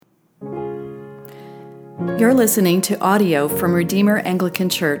You're listening to audio from Redeemer Anglican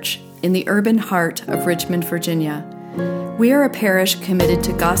Church in the urban heart of Richmond, Virginia. We are a parish committed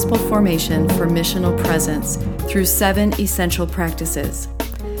to gospel formation for missional presence through 7 essential practices: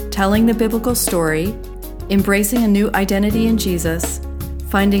 telling the biblical story, embracing a new identity in Jesus,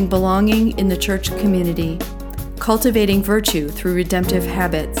 finding belonging in the church community, cultivating virtue through redemptive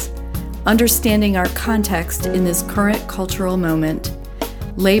habits, understanding our context in this current cultural moment,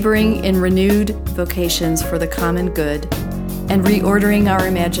 laboring in renewed vocations for the common good, and reordering our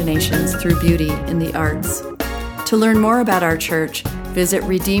imaginations through beauty in the arts. To learn more about our church, visit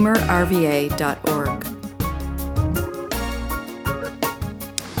redeemerrva.org.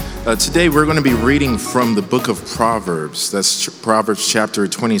 Today we're going to be reading from the book of Proverbs. That's Proverbs chapter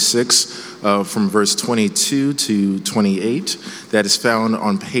 26, from verse 22 to 28. That is found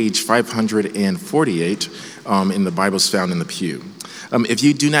on page 548 in the Bibles found in the pew. If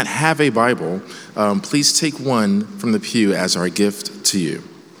you do not have a Bible, please take one from the pew as our gift to you.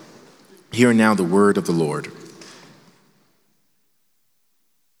 Hear now the word of the Lord.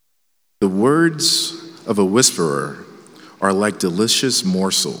 The words of a whisperer are like delicious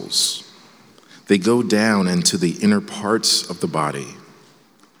morsels. They go down into the inner parts of the body.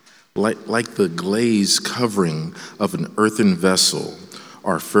 Like the glaze covering of an earthen vessel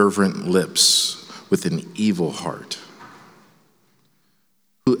are fervent lips with an evil heart.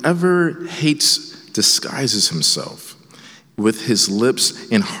 Whoever hates disguises himself with his lips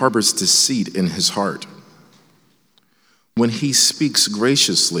and harbors deceit in his heart. When he speaks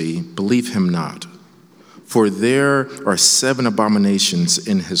graciously, believe him not, for there are 7 abominations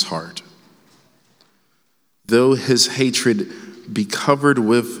in his heart. Though his hatred be covered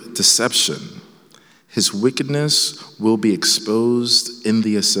with deception, his wickedness will be exposed in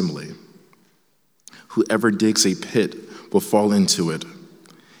the assembly. Whoever digs a pit will fall into it,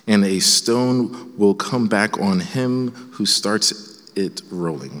 and a stone will come back on him who starts it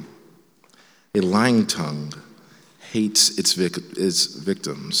rolling. A lying tongue hates its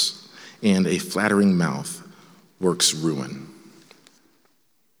victims, and a flattering mouth works ruin.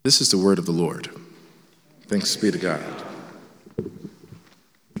 This is the word of the Lord. Thanks be to God.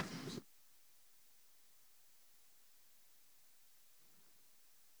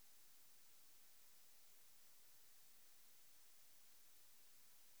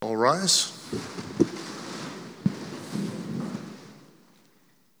 All rise.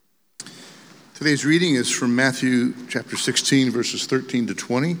 Today's reading is from Matthew chapter 16, verses 13 to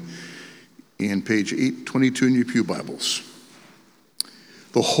 20, and page 822 in your pew Bibles.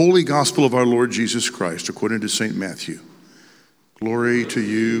 The Holy Gospel of our Lord Jesus Christ, according to St. Matthew. Glory to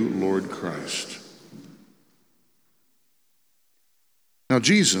you, Lord Christ. Now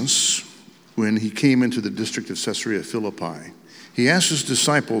Jesus, when he came into the district of Caesarea Philippi, he asked his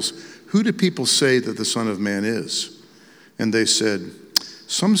disciples, "Who do people say that the Son of Man is?" And they said,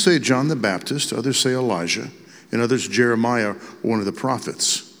 "Some say John the Baptist, others say Elijah, and others Jeremiah or one of the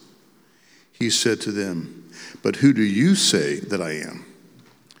prophets." He said to them, "But who do you say that I am?"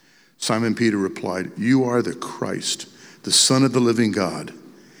 Simon Peter replied, "You are the Christ, the Son of the living God."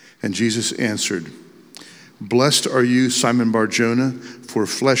 And Jesus answered, "Blessed are you, Simon Bar-Jonah, for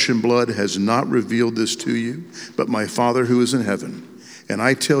flesh and blood has not revealed this to you, but my Father who is in heaven. And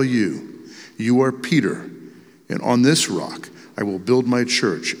I tell you, you are Peter, and on this rock I will build my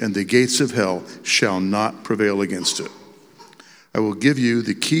church, and the gates of hell shall not prevail against it. I will give you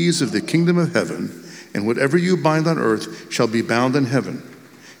the keys of the kingdom of heaven, and whatever you bind on earth shall be bound in heaven,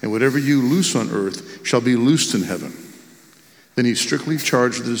 and whatever you loose on earth shall be loosed in heaven." Then he strictly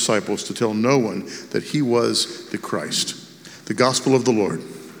charged the disciples to tell no one that he was the Christ. The gospel of the Lord.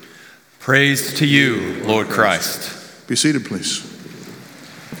 Praise to you, Lord Christ. Be seated, please.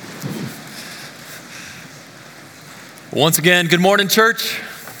 Once again, good morning, church.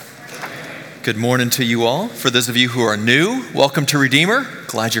 Good morning to you all. For those of you who are new, welcome to Redeemer.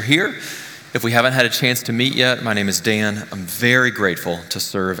 Glad you're here. If we haven't had a chance to meet yet, my name is Dan. I'm very grateful to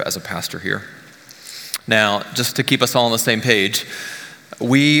serve as a pastor here. Now, just to keep us all on the same page,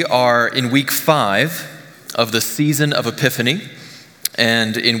 we are in week 5 of the season of Epiphany,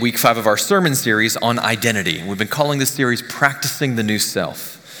 and in week 5 of our sermon series on identity. We've been calling this series Practicing the New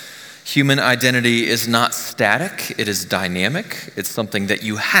Self. Human identity is not static, it is dynamic. It's something that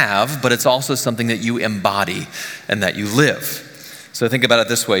you have, but it's also something that you embody and that you live. So think about it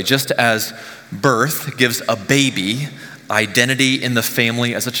this way: just as birth gives a baby identity in the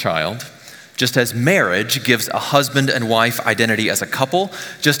family as a child, just as marriage gives a husband and wife identity as a couple,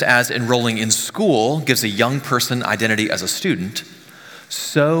 just as enrolling in school gives a young person identity as a student,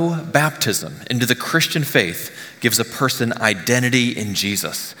 so baptism into the Christian faith gives a person identity in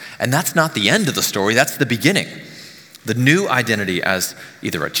Jesus. And that's not the end of the story, that's the beginning. The new identity as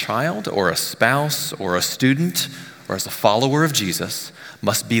either a child or a spouse or a student or as a follower of Jesus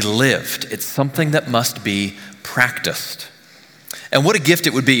must be lived. It's something that must be practiced. And what a gift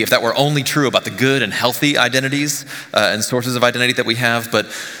it would be if that were only true about the good and healthy identities and sources of identity that we have, but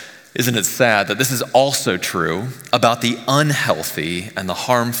isn't it sad that this is also true about the unhealthy and the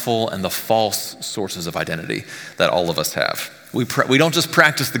harmful and the false sources of identity that all of us have? We don't just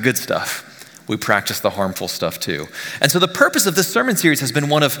practice the good stuff, we practice the harmful stuff too. And so the purpose of this sermon series has been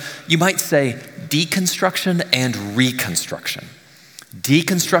one of, you might say, deconstruction and reconstruction.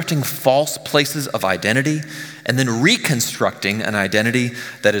 Deconstructing false places of identity and then reconstructing an identity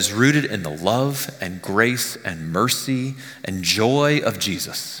that is rooted in the love and grace and mercy and joy of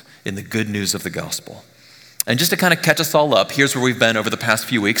Jesus in the good news of the gospel. And just to kind of catch us all up, here's where we've been over the past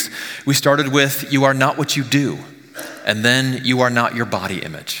few weeks. We started with, you are not what you do. And then, you are not your body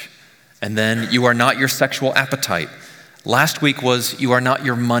image. And then, you are not your sexual appetite. Last week was, you are not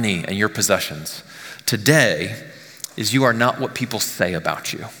your money and your possessions. Today is, you are not what people say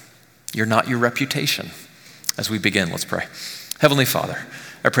about you. You're not your reputation. As we begin, let's pray. Heavenly Father,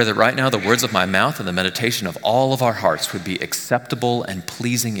 I pray that right now the words of my mouth and the meditation of all of our hearts would be acceptable and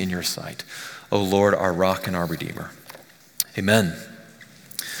pleasing in your sight. O Lord, our rock and our redeemer. Amen.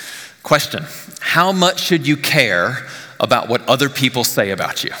 Question: how much should you care about what other people say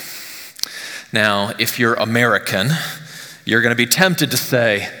about you? Now, if you're American, you're going to be tempted to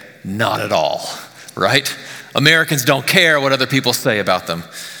say, not at all, right? Americans don't care what other people say about them.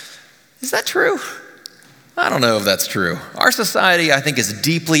 Is that true? I don't know if that's true. Our society, I think, is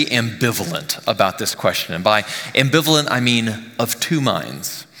deeply ambivalent about this question. And by ambivalent, I mean of two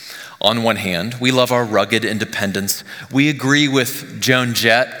minds. On one hand, we love our rugged independence. We agree with Joan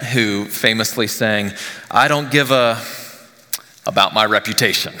Jett, who famously sang, I don't give a about my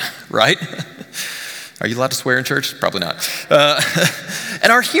reputation, right? Are you allowed to swear in church? Probably not.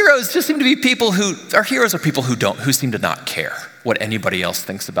 And our heroes just seem to be people who seem to not care what anybody else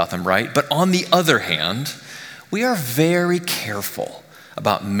thinks about them, right? But on the other hand, we are very careful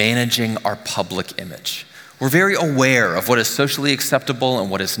about managing our public image. We're very aware of what is socially acceptable and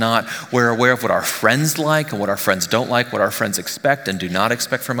what is not. We're aware of what our friends like and what our friends don't like, what our friends expect and do not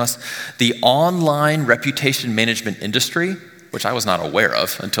expect from us. The online reputation management industry, which I was not aware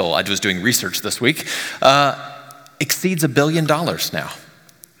of until I was doing research this week, exceeds $1 billion now,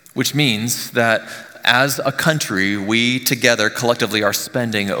 which means that as a country, we together collectively are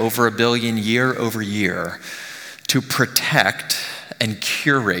spending over $1 billion year over year to protect and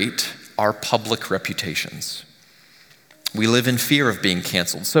curate our public reputations. We live in fear of being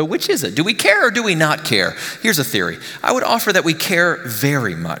canceled. So which is it? Do we care or do we not care? Here's a theory. I would offer that we care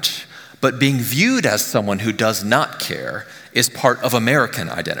very much, but being viewed as someone who does not care is part of American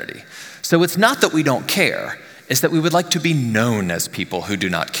identity. So it's not that we don't care, it's that we would like to be known as people who do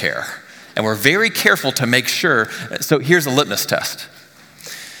not care. And we're very careful to make sure. So here's a litmus test.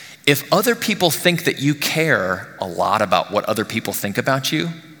 If other people think that you care a lot about what other people think about you,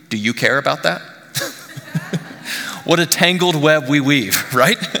 do you care about that? What a tangled web we weave,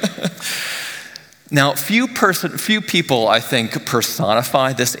 right? Now, few people, I think,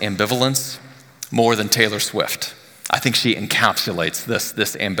 personify this ambivalence more than Taylor Swift. I think she encapsulates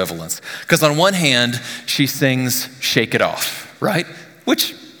this ambivalence. Because on one hand, she sings Shake It Off, right?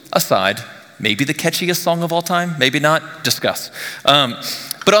 Which, aside, maybe the catchiest song of all time, maybe not, discuss.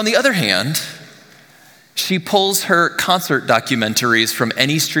 But on the other hand, she pulls her concert documentaries from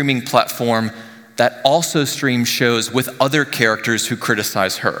any streaming platform that also streams shows with other characters who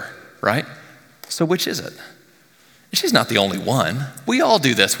criticize her, right? So which is it? She's not the only one. We all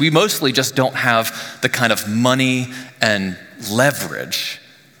do this. We mostly just don't have the kind of money and leverage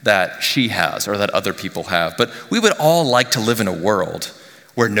that she has or that other people have. But we would all like to live in a world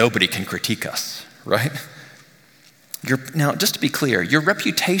where nobody can critique us, right? Now, just to be clear, your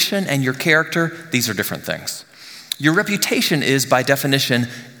reputation and your character, these are different things. Your reputation is, by definition,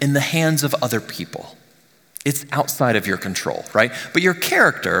 in the hands of other people. It's outside of your control, right? But your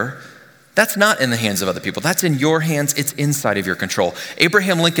character, that's not in the hands of other people. That's in your hands. It's inside of your control.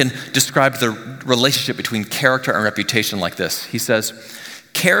 Abraham Lincoln described the relationship between character and reputation like this. He says,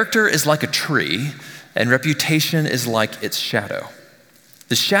 character is like a tree, and reputation is like its shadow.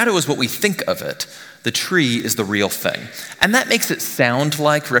 The shadow is what we think of it. The tree is the real thing. And that makes it sound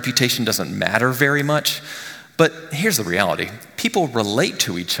like reputation doesn't matter very much. But here's the reality. People relate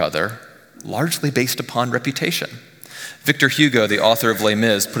to each other largely based upon reputation. Victor Hugo, the author of Les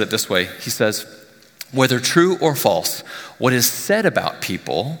Mis, put it this way. He says, whether true or false, what is said about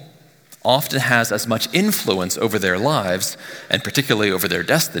people often has as much influence over their lives, and particularly over their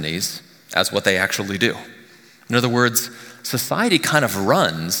destinies, as what they actually do. In other words, society kind of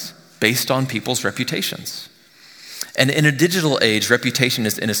runs based on people's reputations. And in a digital age, reputation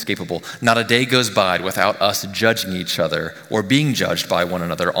is inescapable. Not a day goes by without us judging each other or being judged by one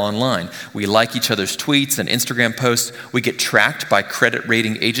another online. We like each other's tweets and Instagram posts. We get tracked by credit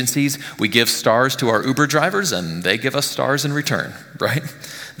rating agencies. We give stars to our Uber drivers, and they give us stars in return, right?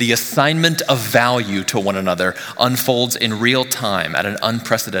 The assignment of value to one another unfolds in real time at an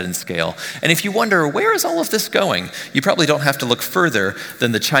unprecedented scale. And if you wonder, where is all of this going? You probably don't have to look further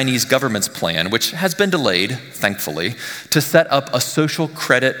than the Chinese government's plan, which has been delayed, thankfully, to set up a social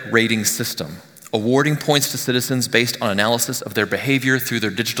credit rating system, awarding points to citizens based on analysis of their behavior through their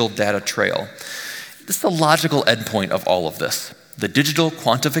digital data trail. This is the logical endpoint of all of this, the digital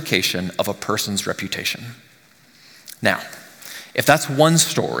quantification of a person's reputation. Now, if that's one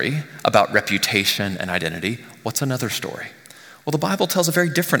story about reputation and identity, what's another story? Well, the Bible tells a very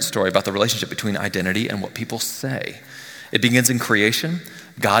different story about the relationship between identity and what people say. It begins in creation.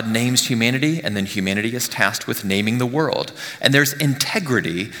 God names humanity, and then humanity is tasked with naming the world. And there's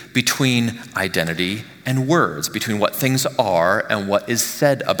integrity between identity and words, between what things are and what is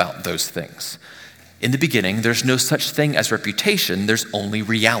said about those things. In the beginning, there's no such thing as reputation, there's only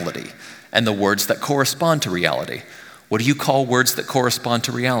reality, and the words that correspond to reality. What do you call words that correspond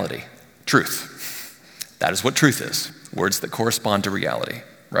to reality? Truth. That is what truth is, words that correspond to reality,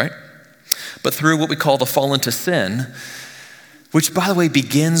 right? But through what we call the fall into sin, which, by the way,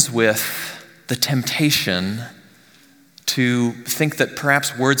 begins with the temptation to think that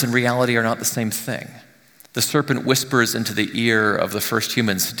perhaps words and reality are not the same thing. The serpent whispers into the ear of the first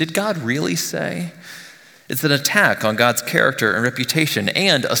humans, did God really say? It's an attack on God's character and reputation,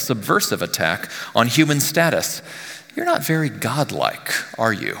 and a subversive attack on human status. You're not very godlike,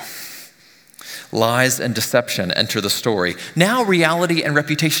 are you? Lies and deception enter the story. Now reality and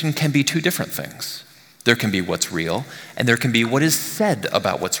reputation can be two different things. There can be what's real, and there can be what is said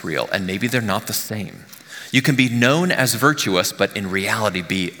about what's real, and maybe they're not the same. You can be known as virtuous, but in reality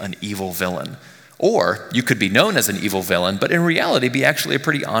be an evil villain. Or you could be known as an evil villain, but in reality be actually a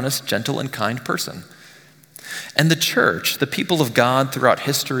pretty honest, gentle, and kind person. And the church, the people of God throughout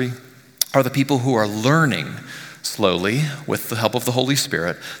history, are the people who are learning slowly, with the help of the Holy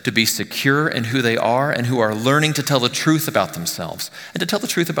Spirit, to be secure in who they are and who are learning to tell the truth about themselves and to tell the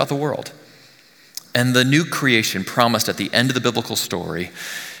truth about the world. And the new creation promised at the end of the biblical story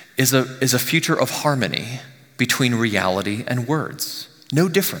is a future of harmony between reality and words. No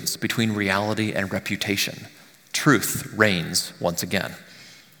difference between reality and reputation. Truth reigns once again.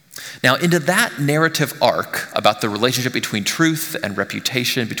 Now, into that narrative arc about the relationship between truth and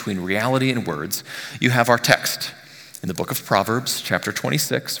reputation, between reality and words, you have our text in the book of Proverbs, chapter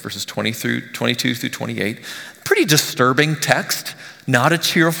 26, verses 22 through 28. Pretty disturbing text, not a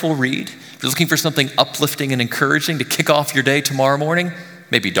cheerful read. If you're looking for something uplifting and encouraging to kick off your day tomorrow morning,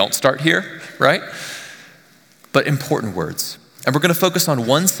 maybe don't start here, right? But important words. And we're going to focus on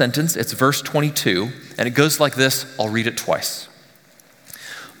one sentence. It's verse 22, and it goes like this. I'll read it twice.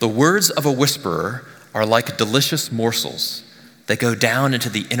 The words of a whisperer are like delicious morsels. They go down into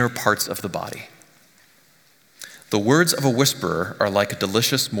the inner parts of the body. The words of a whisperer are like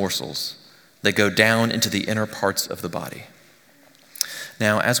delicious morsels. They go down into the inner parts of the body.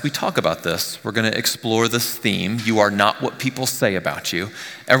 Now, as we talk about this, we're going to explore this theme, you are not what people say about you.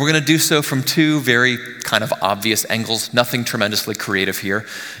 And we're going to do so from two very kind of obvious angles, nothing tremendously creative here.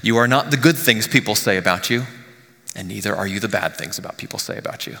 You are not the good things people say about you, and neither are you the bad things about people say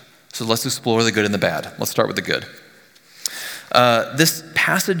about you. So let's explore the good and the bad. Let's start with the good. This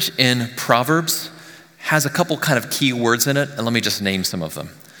passage in Proverbs has a couple kind of key words in it, and let me just name some of them.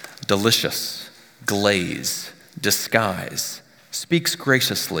 Delicious, glaze, disguise, speaks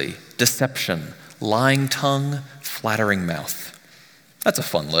graciously, deception, lying tongue, flattering mouth. That's a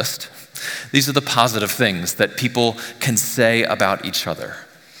fun list. These are the positive things that people can say about each other.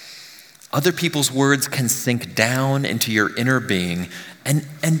 Other people's words can sink down into your inner being and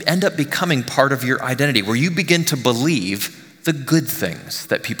end up becoming part of your identity, where you begin to believe the good things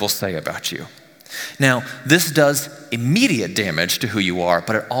that people say about you. Now, this does immediate damage to who you are,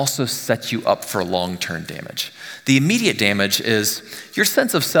 but it also sets you up for long-term damage. The immediate damage is your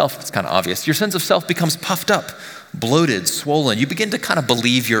sense of self, it's kind of obvious, your sense of self becomes puffed up, bloated, swollen. You begin to kind of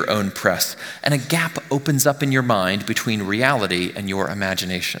believe your own press, and a gap opens up in your mind between reality and your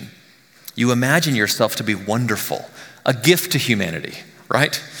imagination. You imagine yourself to be wonderful, a gift to humanity,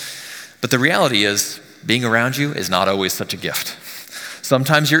 right? But the reality is, being around you is not always such a gift.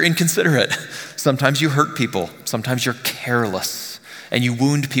 Sometimes you're inconsiderate. Sometimes you hurt people. Sometimes you're careless. and you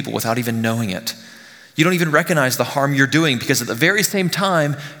wound people without even knowing it. You don't even recognize the harm you're doing because at the very same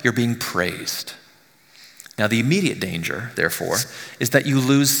time, you're being praised. Now, the immediate danger, therefore, is that you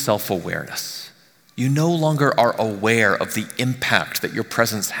lose self-awareness. You no longer are aware of the impact that your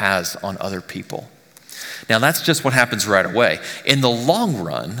presence has on other people. Now, that's just what happens right away. In the long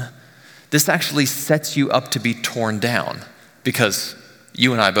run, this actually sets you up to be torn down because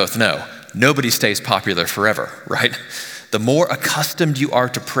you and I both know nobody stays popular forever, right? The more accustomed you are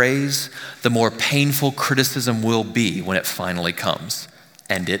to praise, the more painful criticism will be when it finally comes.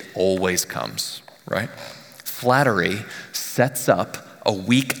 And it always comes, right? Flattery sets up a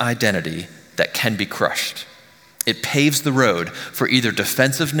weak identity that can be crushed. It paves the road for either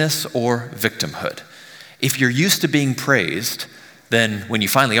defensiveness or victimhood. If you're used to being praised, then when you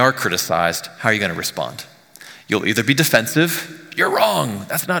finally are criticized, how are you going to respond? You'll either be defensive, you're wrong,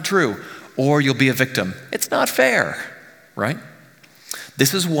 that's not true, or you'll be a victim. It's not fair. Right?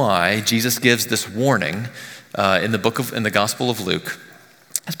 This is why Jesus gives this warning in the Gospel of Luke.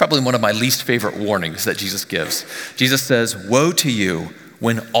 It's probably one of my least favorite warnings that Jesus gives. Jesus says, "Woe to you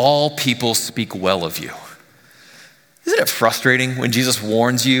when all people speak well of you." Isn't it frustrating when Jesus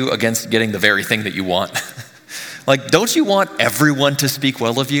warns you against getting the very thing that you want? Like, don't you want everyone to speak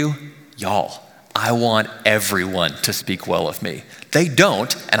well of you? Y'all, I want everyone to speak well of me. They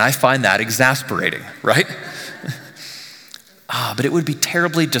don't, and I find that exasperating, right? But it would be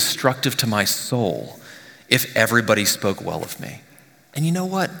terribly destructive to my soul if everybody spoke well of me. And you know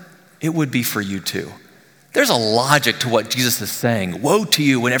what? It would be for you too. There's a logic to what Jesus is saying. Woe to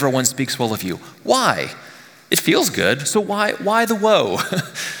you when everyone speaks well of you. Why? It feels good, so why the woe?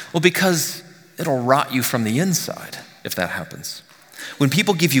 Well, because it'll rot you from the inside if that happens. When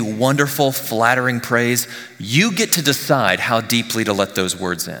people give you wonderful, flattering praise, you get to decide how deeply to let those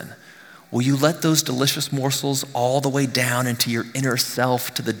words in. Will you let those delicious morsels all the way down into your inner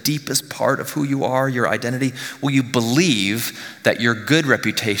self, to the deepest part of who you are, your identity? Will you believe that your good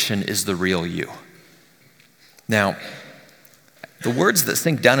reputation is the real you? Now, the words that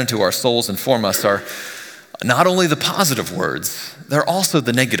sink down into our souls and form us are not only the positive words, they're also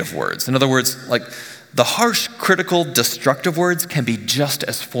the negative words. In other words, like the harsh, critical, destructive words can be just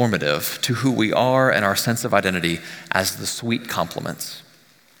as formative to who we are and our sense of identity as the sweet compliments.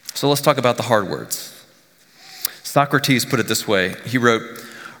 So let's talk about the hard words. Socrates put it this way. He wrote,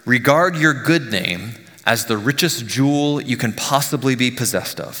 "Regard your good name as the richest jewel you can possibly be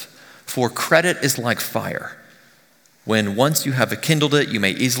possessed of, for credit is like fire. When once you have kindled it, you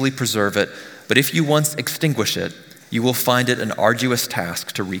may easily preserve it, but if you once extinguish it, you will find it an arduous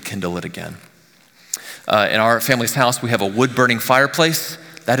task to rekindle it again." In our family's house, we have a wood-burning fireplace.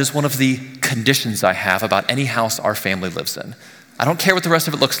 That is one of the conditions I have about any house our family lives in. I don't care what the rest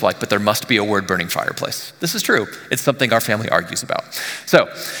of it looks like, but there must be a wood-burning fireplace. This is true. It's something our family argues about. So,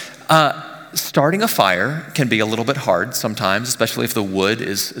 starting a fire can be a little bit hard sometimes, especially if the wood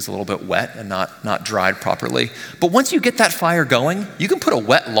is a little bit wet and not dried properly. But once you get that fire going, you can put a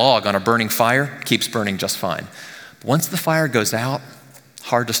wet log on a burning fire, keeps burning just fine. But once the fire goes out,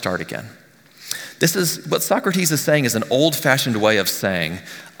 hard to start again. This is what Socrates is saying is an old-fashioned way of saying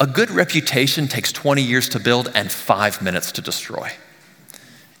a good reputation takes 20 years to build and 5 minutes to destroy.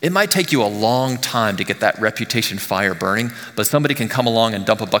 It might take you a long time to get that reputation fire burning, but somebody can come along and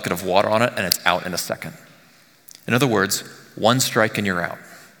dump a bucket of water on it and it's out in a second. In other words, one strike and you're out.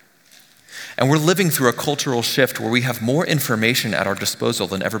 And we're living through a cultural shift where we have more information at our disposal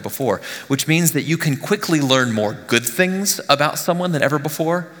than ever before, which means that you can quickly learn more good things about someone than ever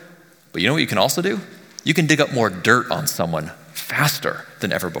before. But you know what you can also do? You can dig up more dirt on someone faster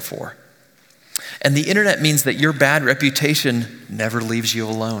than ever before. And the internet means that your bad reputation never leaves you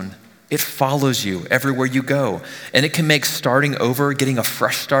alone. It follows you everywhere you go. And it can make starting over, getting a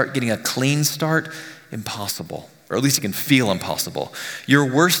fresh start, getting a clean start, impossible. Or at least it can feel impossible. Your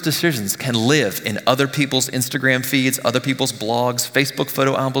worst decisions can live in other people's Instagram feeds, other people's blogs, Facebook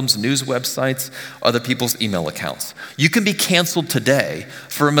photo albums, news websites, other people's email accounts. You can be canceled today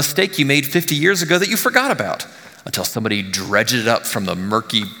for a mistake you made 50 years ago that you forgot about until somebody dredged it up from the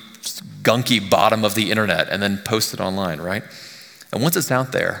murky, gunky bottom of the internet and then posted it online, right? And once it's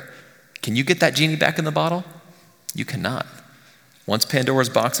out there, can you get that genie back in the bottle? You cannot. Once Pandora's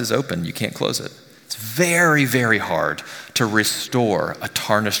box is open, you can't close it. It's very, very hard to restore a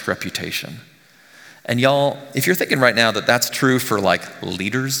tarnished reputation. And y'all, if you're thinking right now that that's true for like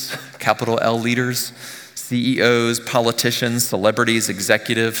leaders, capital L leaders, CEOs, politicians, celebrities,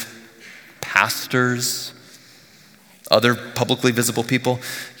 executive, pastors, other publicly visible people,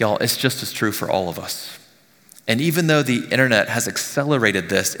 y'all, it's just as true for all of us. And even though the internet has accelerated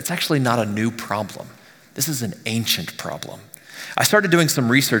this, it's actually not a new problem. This is an ancient problem. I started doing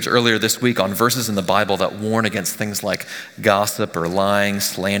some research earlier this week on verses in the Bible that warn against things like gossip or lying,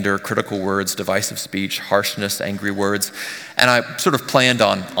 slander, critical words, divisive speech, harshness, angry words. And I sort of planned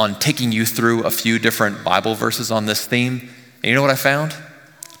on taking you through a few different Bible verses on this theme. And you know what I found?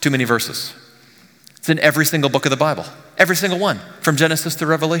 Too many verses. It's in every single book of the Bible, every single one, from Genesis to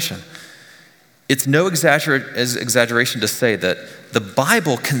Revelation. It's no exaggeration to say that the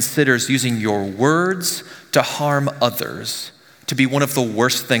Bible considers using your words to harm others to be one of the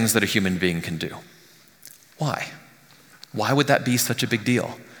worst things that a human being can do. Why? Why would that be such a big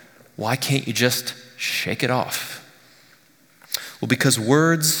deal? Why can't you just shake it off? Well, because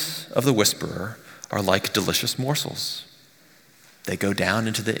words of the whisperer are like delicious morsels. They go down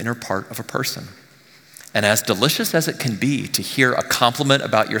into the inner part of a person. And as delicious as it can be to hear a compliment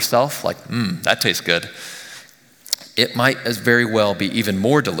about yourself, like, that tastes good, it might as very well be even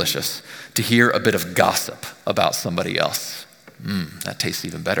more delicious to hear a bit of gossip about somebody else. That tastes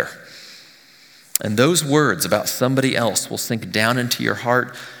even better. And those words about somebody else will sink down into your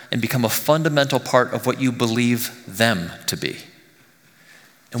heart and become a fundamental part of what you believe them to be.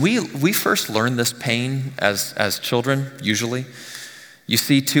 And we first learn this pain as children, usually.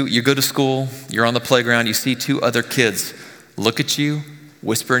 You go to school, you're on the playground, you see two other kids look at you,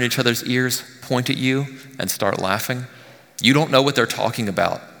 whisper in each other's ears, point at you, and start laughing. You don't know what they're talking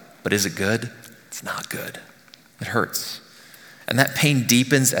about, but is it good? It's not good. It hurts. And that pain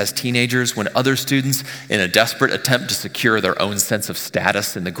deepens as teenagers when other students, in a desperate attempt to secure their own sense of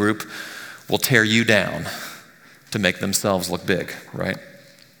status in the group, will tear you down to make themselves look big, right?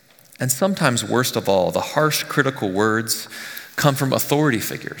 And sometimes, worst of all, the harsh, critical words come from authority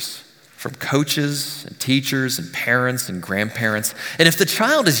figures, from coaches and teachers and parents and grandparents. And if the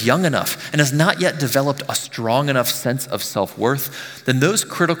child is young enough and has not yet developed a strong enough sense of self-worth, then those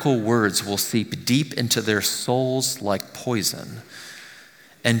critical words will seep deep into their souls like poison.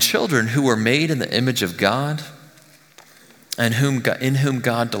 And children who are made in the image of God and in whom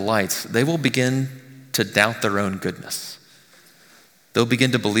God delights, they will begin to doubt their own goodness. They'll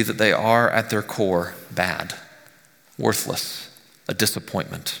begin to believe that they are, at their core, bad, worthless, a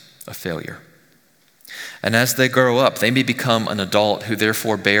disappointment, a failure. And as they grow up, they may become an adult who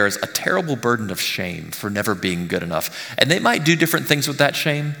therefore bears a terrible burden of shame for never being good enough. And they might do different things with that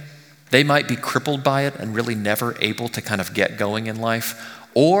shame. They might be crippled by it and really never able to kind of get going in life.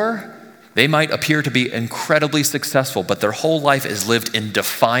 Or they might appear to be incredibly successful, but their whole life is lived in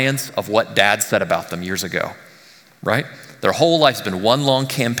defiance of what dad said about them years ago, right? Their whole life's been one long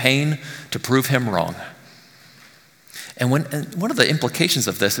campaign to prove him wrong. And one of the implications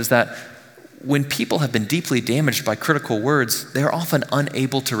of this is that when people have been deeply damaged by critical words, they're often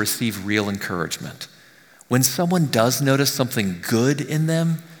unable to receive real encouragement. When someone does notice something good in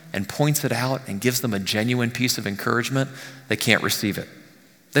them and points it out and gives them a genuine piece of encouragement, they can't receive it.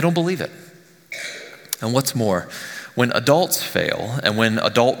 They don't believe it. And what's more, when adults fail and when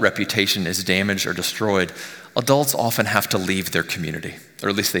adult reputation is damaged or destroyed, adults often have to leave their community, or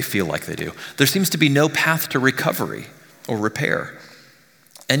at least they feel like they do. There seems to be no path to recovery or repair.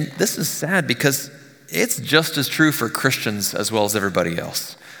 And this is sad because it's just as true for Christians as well as everybody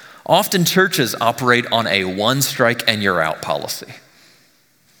else. Often churches operate on a one strike and you're out policy.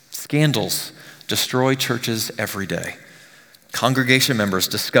 Scandals destroy churches every day. Congregation members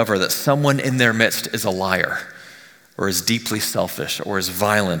discover that someone in their midst is a liar, or is deeply selfish, or is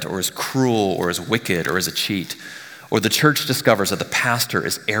violent, or is cruel, or is wicked, or is a cheat. Or the church discovers that the pastor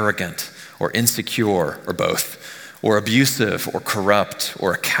is arrogant, or insecure, or both, or abusive, or corrupt,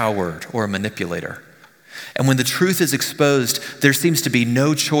 or a coward, or a manipulator. And when the truth is exposed, there seems to be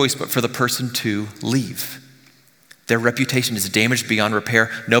no choice but for the person to leave. Their reputation is damaged beyond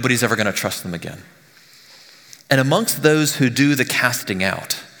repair. Nobody's ever going to trust them again. And amongst those who do the casting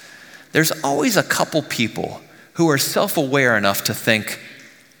out, there's always a couple people who are self-aware enough to think,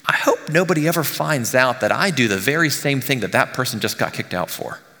 I hope nobody ever finds out that I do the very same thing that person just got kicked out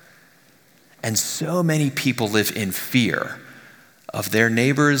for. And so many people live in fear of their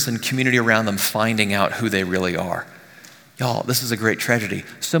neighbors and community around them finding out who they really are. Y'all, this is a great tragedy.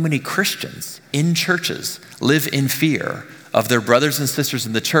 So many Christians in churches live in fear of their brothers and sisters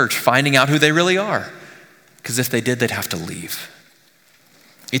in the church finding out who they really are. Because if they did, they'd have to leave.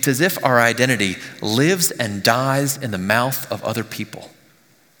 It's as if our identity lives and dies in the mouth of other people.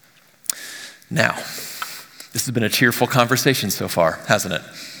 Now, this has been a cheerful conversation so far, hasn't it?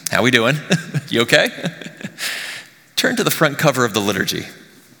 How we doing? You okay? Turn to the front cover of the liturgy.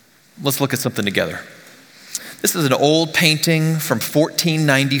 Let's look at something together. This is an old painting from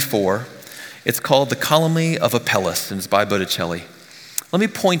 1494. It's called The Calumny of Apelles, and it's by Botticelli. Let me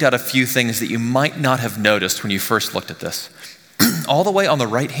point out a few things that you might not have noticed when you first looked at this. all the way on the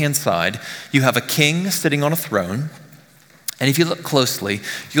right-hand side, you have a king sitting on a throne. And if you look closely,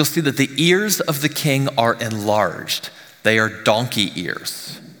 you'll see that the ears of the king are enlarged. They are donkey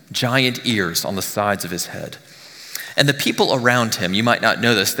ears, giant ears on the sides of his head. And the people around him, you might not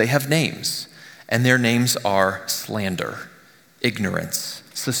know this, they have names. And their names are slander, ignorance,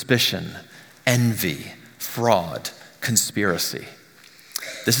 suspicion, envy, fraud, conspiracy.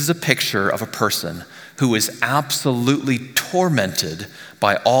 This is a picture of a person who is absolutely tormented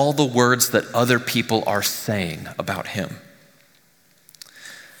by all the words that other people are saying about him.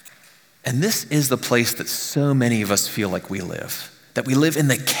 And this is the place that so many of us feel like we live, that we live in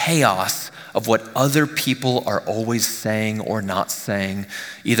the chaos of what other people are always saying or not saying,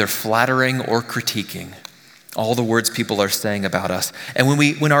 either flattering or critiquing, all the words people are saying about us. And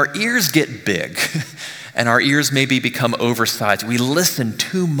when our ears get big and our ears maybe become oversized, we listen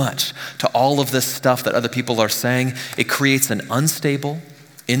too much to all of this stuff that other people are saying, it creates an unstable,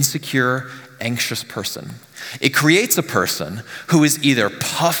 insecure, anxious person. It creates a person who is either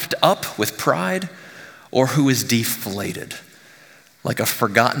puffed up with pride or who is deflated, like a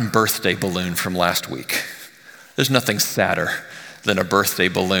forgotten birthday balloon from last week. There's nothing sadder than a birthday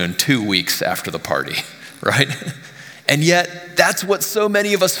balloon 2 weeks after the party, right? And yet, that's what so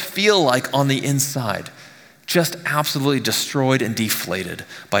many of us feel like on the inside, just absolutely destroyed and deflated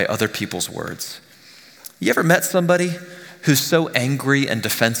by other people's words. You ever met somebody who's so angry and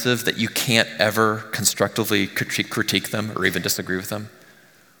defensive that you can't ever constructively critique them or even disagree with them?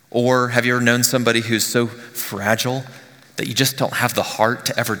 Or have you ever known somebody who's so fragile that you just don't have the heart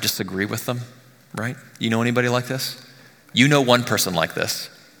to ever disagree with them, right? You know anybody like this? You know one person like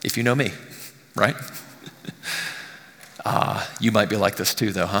this, if you know me, right? You might be like this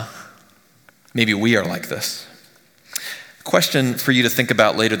too, though, huh? Maybe we are like this. Question for you to think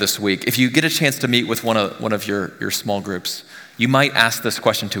about later this week. If you get a chance to meet with one of your small groups, you might ask this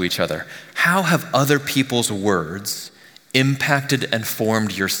question to each other. How have other people's words impacted and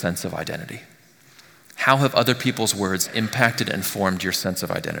formed your sense of identity? How have other people's words impacted and formed your sense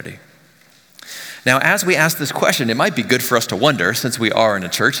of identity? Now, as we ask this question, it might be good for us to wonder, since we are in a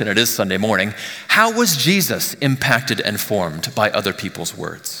church and it is Sunday morning, how was Jesus impacted and formed by other people's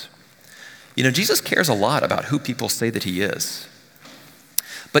words? You know, Jesus cares a lot about who people say that he is.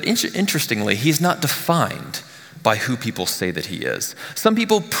 But interestingly, he's not defined by who people say that he is. Some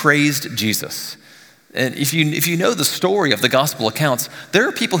people praised Jesus. And if you know the story of the gospel accounts, there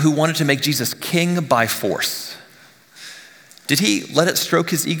are people who wanted to make Jesus king by force. Did he let it stroke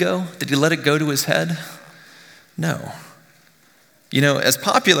his ego? Did he let it go to his head? No. You know, as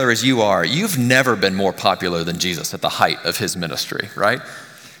popular as you are, you've never been more popular than Jesus at the height of his ministry, right?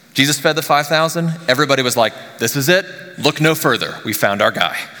 Jesus fed the 5,000. Everybody was like, this is it. Look no further. We found our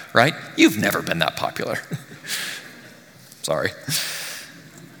guy, right? You've never been that popular. Sorry.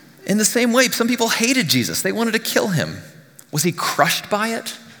 In the same way, some people hated Jesus. They wanted to kill him. Was he crushed by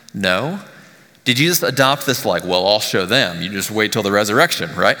it? No. Did Jesus adopt this like, well, I'll show them. You just wait till the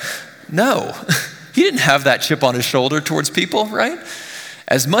resurrection, right? No. He didn't have that chip on his shoulder towards people, right?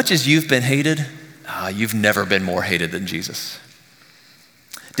 As much as you've been hated, you've never been more hated than Jesus.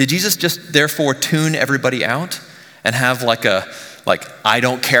 Did Jesus just therefore tune everybody out and have like I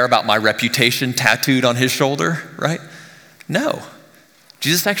don't care about my reputation tattooed on his shoulder, right? No.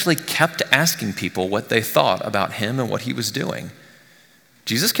 Jesus actually kept asking people what they thought about him and what he was doing.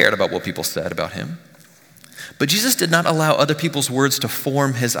 Jesus cared about what people said about him. But Jesus did not allow other people's words to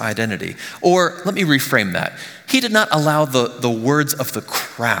form his identity. Or let me reframe that. He did not allow the words of the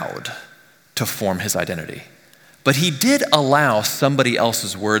crowd to form his identity. But he did allow somebody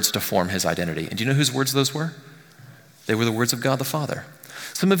else's words to form his identity. And do you know whose words those were? They were the words of God the Father.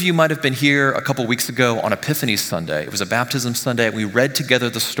 Some of you might have been here a couple weeks ago on Epiphany Sunday. It was a baptism Sunday, and we read together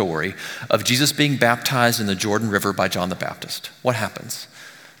the story of Jesus being baptized in the Jordan River by John the Baptist. What happens?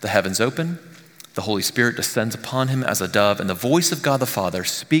 The heavens open, the Holy Spirit descends upon him as a dove, and the voice of God the Father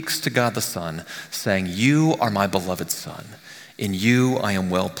speaks to God the Son, saying, "You are my beloved Son. In you I am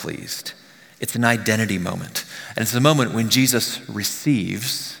well pleased." It's an identity moment. And it's a moment when Jesus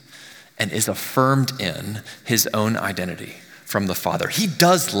receives and is affirmed in his own identity from the Father. He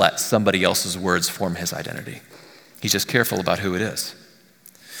does let somebody else's words form his identity. He's just careful about who it is.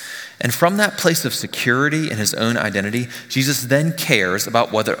 And from that place of security in his own identity, Jesus then cares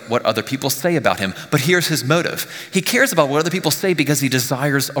about what other people say about him. But here's his motive. He cares about what other people say because he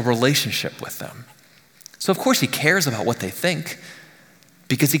desires a relationship with them. So of course he cares about what they think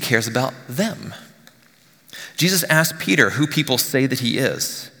because he cares about them. Jesus asked Peter who people say that he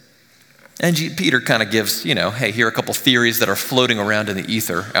is. And Peter kind of gives, hey, here are a couple theories that are floating around in the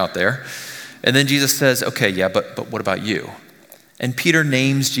ether out there. And then Jesus says, okay, yeah, but what about you? And Peter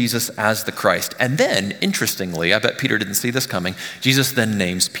names Jesus as the Christ. And then, interestingly, I bet Peter didn't see this coming, Jesus then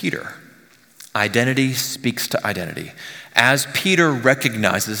names Peter. Identity speaks to identity. As Peter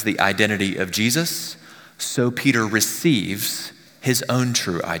recognizes the identity of Jesus, so Peter receives his own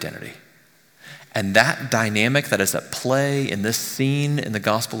true identity. And that dynamic that is at play in this scene in the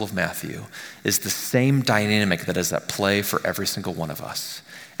Gospel of Matthew is the same dynamic that is at play for every single one of us.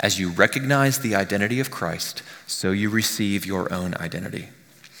 As you recognize the identity of Christ, so you receive your own identity.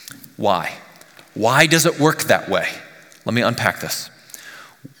 Why? Why does it work that way? Let me unpack this.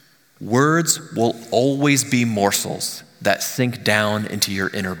 Words will always be morsels that sink down into your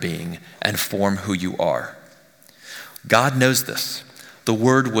inner being and form who you are. God knows this. The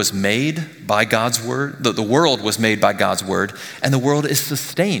word was made by God's word. The world was made by God's word, and the world is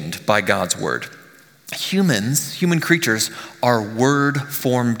sustained by God's word. Human creatures are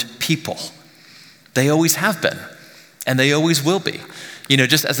word-formed people. They always have been, and they always will be.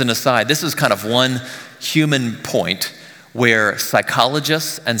 Just as an aside, this is kind of one human point where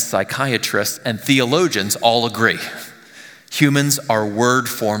psychologists and psychiatrists and theologians all agree. Humans are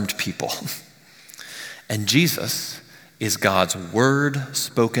word-formed people. And Jesus is God's word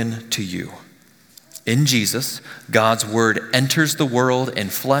spoken to you. In Jesus, God's word enters the world in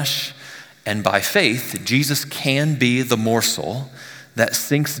flesh, and by faith, Jesus can be the morsel that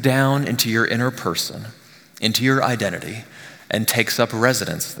sinks down into your inner person, into your identity, and takes up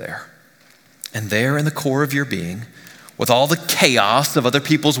residence there. And there in the core of your being, with all the chaos of other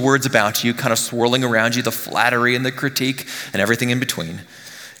people's words about you kind of swirling around you, the flattery and the critique and everything in between,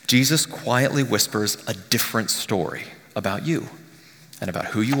 Jesus quietly whispers a different story about you and about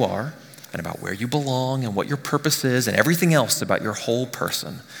who you are and about where you belong and what your purpose is and everything else about your whole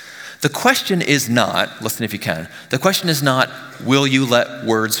person. The question is not, listen if you can, the question is not, will you let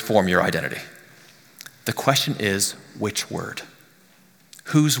words form your identity? The question is, which word?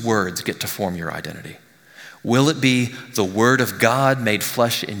 Whose words get to form your identity? Will it be the word of God made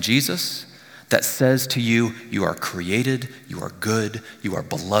flesh in Jesus that says to you, you are created, you are good, you are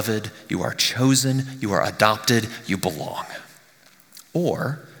beloved, you are chosen, you are adopted, you belong?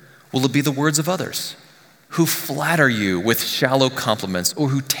 Or will it be the words of others who flatter you with shallow compliments or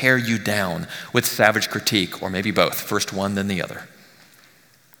who tear you down with savage critique, or maybe both, first one, then the other?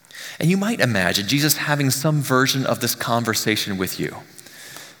 And you might imagine Jesus having some version of this conversation with you.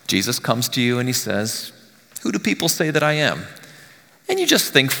 Jesus comes to you and he says, "Who do people say that I am?" And you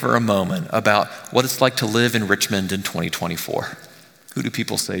just think for a moment about what it's like to live in Richmond in 2024. Who do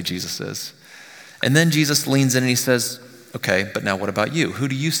people say Jesus is? And then Jesus leans in and he says, "Okay, but now what about you? Who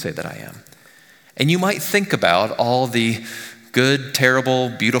do you say that I am?" And you might think about all the good, terrible,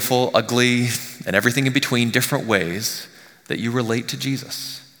 beautiful, ugly, and everything in between different ways that you relate to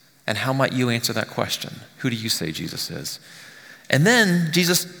Jesus. And how might you answer that question? Who do you say Jesus is? And then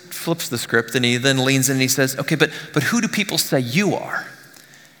Jesus flips the script and he then leans in and he says, "Okay, but who do people say you are?"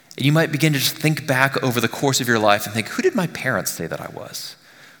 And you might begin to just think back over the course of your life and think, who did my parents say that I was?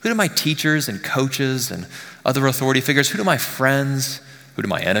 Who do my teachers and coaches and other authority figures, who do my friends, who do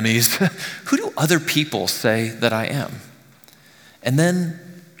my enemies, who do other people say that I am? And then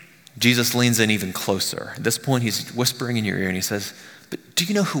Jesus leans in even closer. At this point, he's whispering in your ear and he says, "But do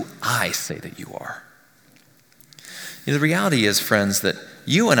you know who I say that you are?" The reality is, friends, that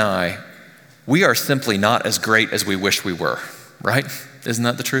you and I, we are simply not as great as we wish we were, right? Isn't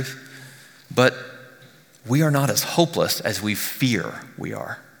that the truth? But we are not as hopeless as we fear we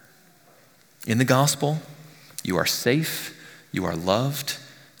are. In the gospel, you are safe, you are loved,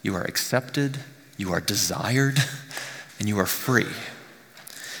 you are accepted, you are desired, and you are free.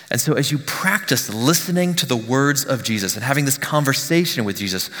 And so as you practice listening to the words of Jesus and having this conversation with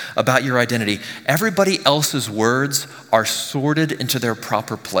Jesus about your identity, everybody else's words are sorted into their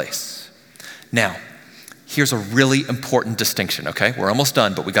proper place. Now, here's a really important distinction, okay? We're almost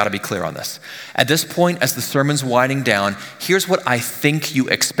done, but we gotta be clear on this. At this point, as the sermon's winding down, here's what I think you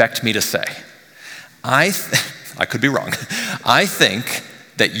expect me to say. I could be wrong. I think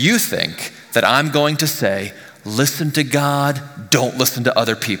that I'm going to say, listen to God, don't listen to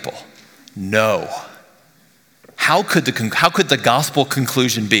other people. No. How could the gospel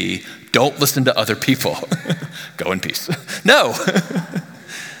conclusion be, don't listen to other people? Go in peace. No.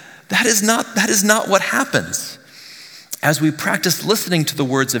 That is not what happens. As we practice listening to the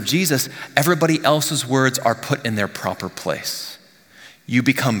words of Jesus, everybody else's words are put in their proper place. You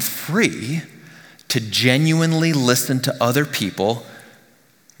become free to genuinely listen to other people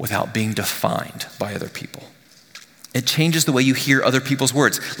without being defined by other people. It changes the way you hear other people's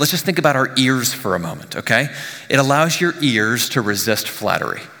words. Let's just think about our ears for a moment, okay? It allows your ears to resist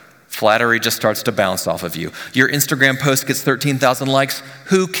flattery. flattery just starts to bounce off of you. Your Instagram post gets 13,000 likes.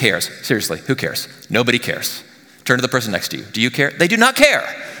 Who cares? Seriously, who cares? Nobody cares. Turn to the person next to you. Do you care? They do not care.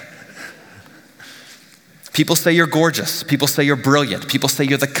 People say you're gorgeous. People say you're brilliant. People say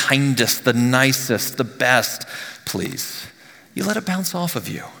you're the kindest, the nicest, the best. Please, you let it bounce off of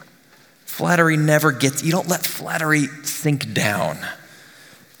you. Flattery never gets, you don't let flattery sink down.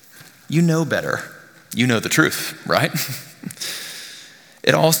 You know better. You know the truth, right?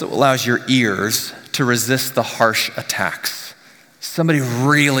 It also allows your ears to resist the harsh attacks. Somebody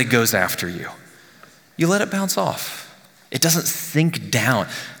really goes after you. You let it bounce off. It doesn't sink down.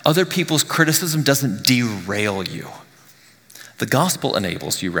 Other people's criticism doesn't derail you. The gospel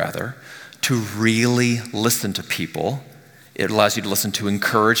enables you, rather, to really listen to people. It allows you to listen to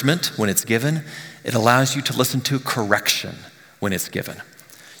encouragement when it's given. It allows you to listen to correction when it's given.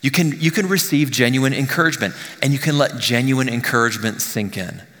 You can receive genuine encouragement, and you can let genuine encouragement sink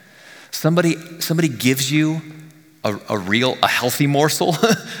in. Somebody gives you a healthy morsel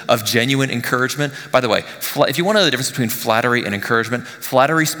of genuine encouragement. By the way, if you want to know the difference between flattery and encouragement,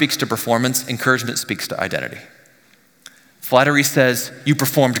 flattery speaks to performance, encouragement speaks to identity. Flattery says, you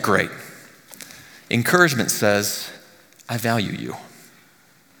performed great. Encouragement says, I value you,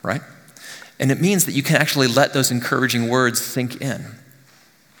 right? And it means that you can actually let those encouraging words sink in.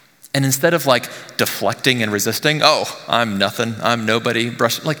 And instead of like deflecting and resisting, oh, I'm nothing, I'm nobody,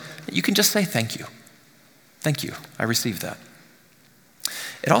 you can just say thank you. Thank you, I received that.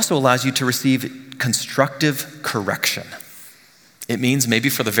 It also allows you to receive constructive correction. It means maybe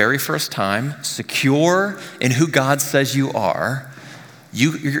for the very first time, secure in who God says you are,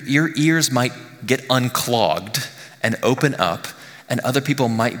 your ears might get unclogged and open up, and other people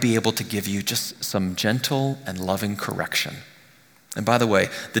might be able to give you just some gentle and loving correction. And by the way,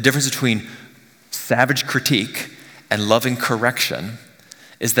 the difference between savage critique and loving correction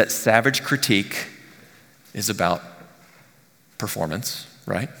is that savage critique is about performance,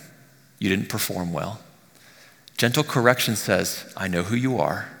 right? You didn't perform well. Gentle correction says, I know who you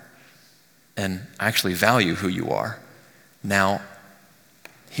are, and I actually value who you are. Now,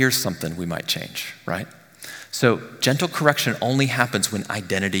 here's something we might change, right? So gentle correction only happens when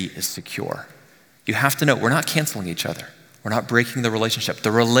identity is secure. You have to know, we're not canceling each other. We're not breaking the relationship. The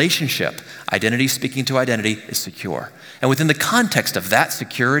relationship, identity speaking to identity, is secure. And within the context of that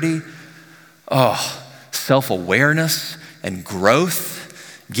security, self-awareness and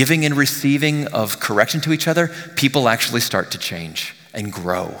growth, giving and receiving of correction to each other, people actually start to change and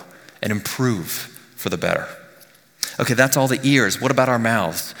grow and improve for the better. Okay, that's all the ears. What about our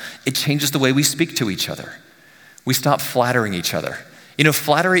mouths? It changes the way we speak to each other. We stop flattering each other. You know,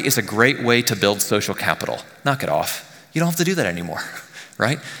 flattery is a great way to build social capital. Knock it off. You don't have to do that anymore,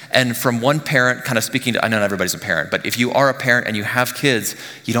 right? And from one parent kind of speaking to, I know not everybody's a parent, but if you are a parent and you have kids,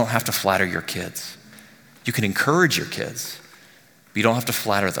 you don't have to flatter your kids. You can encourage your kids, but you don't have to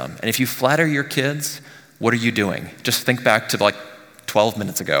flatter them. And if you flatter your kids, what are you doing? Just think back to like 12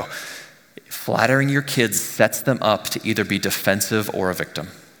 minutes ago. Flattering your kids sets them up to either be defensive or a victim,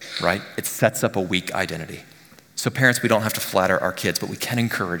 right? It sets up a weak identity. So parents, we don't have to flatter our kids, but we can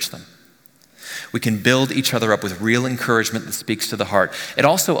encourage them. We can build each other up with real encouragement that speaks to the heart. It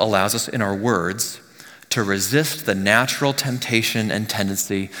also allows us in our words to resist the natural temptation and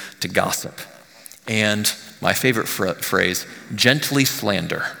tendency to gossip. And my favorite phrase, gently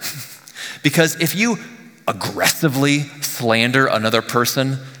slander. Because if you aggressively slander another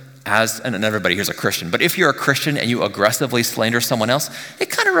person, and everybody here's a Christian, but if you're a Christian and you aggressively slander someone else, it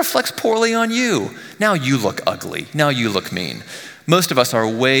kind of reflects poorly on you. Now you look ugly. Now you look mean. Most of us are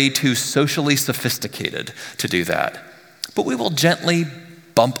way too socially sophisticated to do that. But we will gently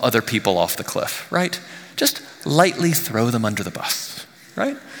bump other people off the cliff, right? Just lightly throw them under the bus,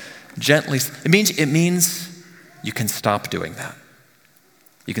 right? Gently. It means you can stop doing that.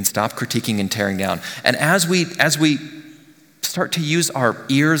 You can stop critiquing and tearing down. And as we start to use our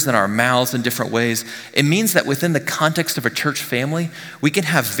ears and our mouths in different ways, it means that within the context of a church family, we can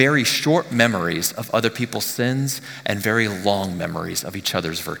have very short memories of other people's sins and very long memories of each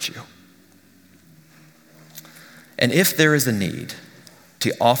other's virtue. And if there is a need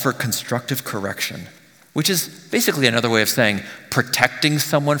to offer constructive correction, which is basically another way of saying protecting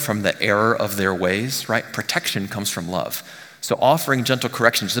someone from the error of their ways, right? Protection comes from love. So offering gentle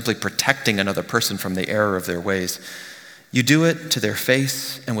correction is simply protecting another person from the error of their ways. You do it to their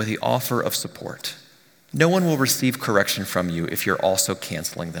face and with the offer of support. No one will receive correction from you if you're also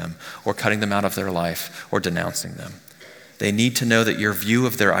canceling them or cutting them out of their life or denouncing them. They need to know that your view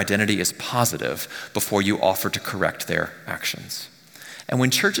of their identity is positive before you offer to correct their actions. And when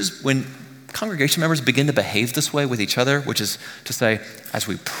congregation members begin to behave this way with each other, which is to say, as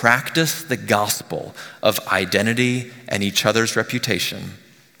we practice the gospel of identity and each other's reputation,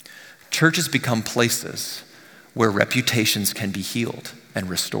 churches become places where reputations can be healed and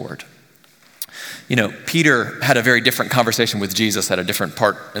restored. You know, Peter had a very different conversation with Jesus at a different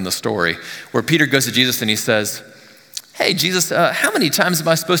part in the story, where Peter goes to Jesus and he says, hey, Jesus, how many times am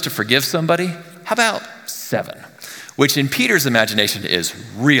I supposed to forgive somebody? How about 7? Which in Peter's imagination is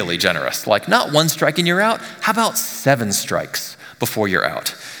really generous. Like, not 1 strike and you're out. How about 7 strikes before you're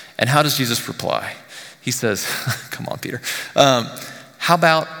out? And how does Jesus reply? He says, come on, Peter. How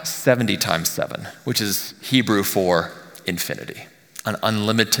about 70 times 7, which is Hebrew for infinity, an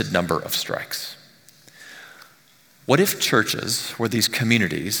unlimited number of strikes. What if churches were these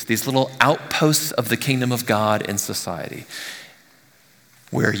communities, these little outposts of the kingdom of God in society,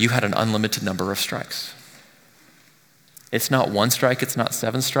 where you had an unlimited number of strikes? It's not 1 strike, it's not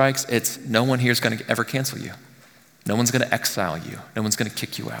 7 strikes, it's no one here is going to ever cancel you. No one's going to exile you. No one's going to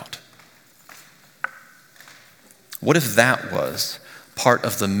kick you out. What if that was part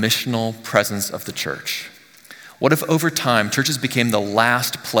of the missional presence of the church? What if over time churches became the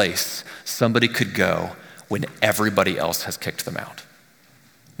last place somebody could go when everybody else has kicked them out?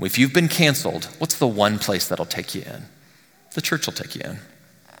 If you've been canceled, what's the one place that'll take you in? The church will take you in.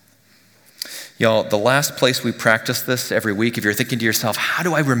 Y'all, the last place we practice this every week, if you're thinking to yourself, how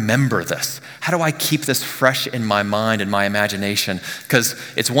do I remember this? How do I keep this fresh in my mind and my imagination? Because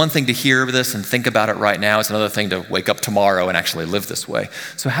it's one thing to hear this and think about it right now. It's another thing to wake up tomorrow and actually live this way.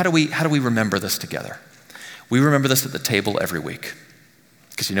 So how do we remember this together? We remember this at the table every week.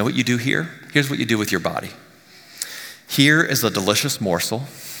 Because you know what you do here? Here's what you do with your body. Here is a delicious morsel.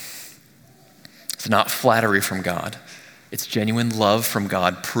 It's not flattery from God. It's genuine love from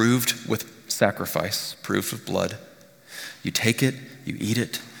God, proved with sacrifice, proved with blood. You take it, you eat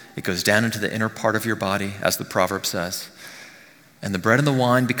it. It goes down into the inner part of your body, as the proverb says. And the bread and the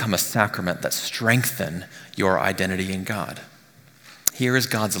wine become a sacrament that strengthen your identity in God. Here is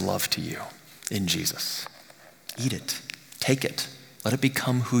God's love to you in Jesus. Eat it, take it, let it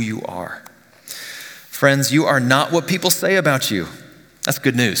become who you are. Friends, you are not what people say about you. That's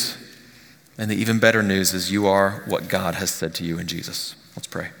good news. And the even better news is you are what God has said to you in Jesus. Let's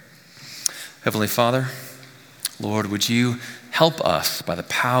pray. Heavenly Father, Lord, would you help us by the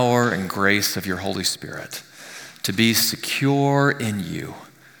power and grace of your Holy Spirit to be secure in you,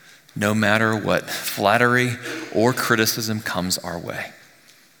 no matter what flattery or criticism comes our way.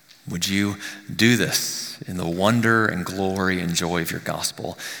 Would you do this in the wonder and glory and joy of your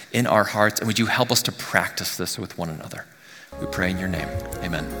gospel in our hearts, and would you help us to practice this with one another? We pray in your name.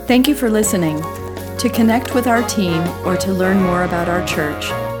 Amen. Thank you for listening. To connect with our team or to learn more about our church,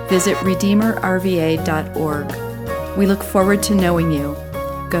 visit redeemerrva.org. We look forward to knowing you.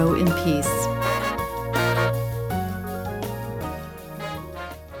 Go in peace.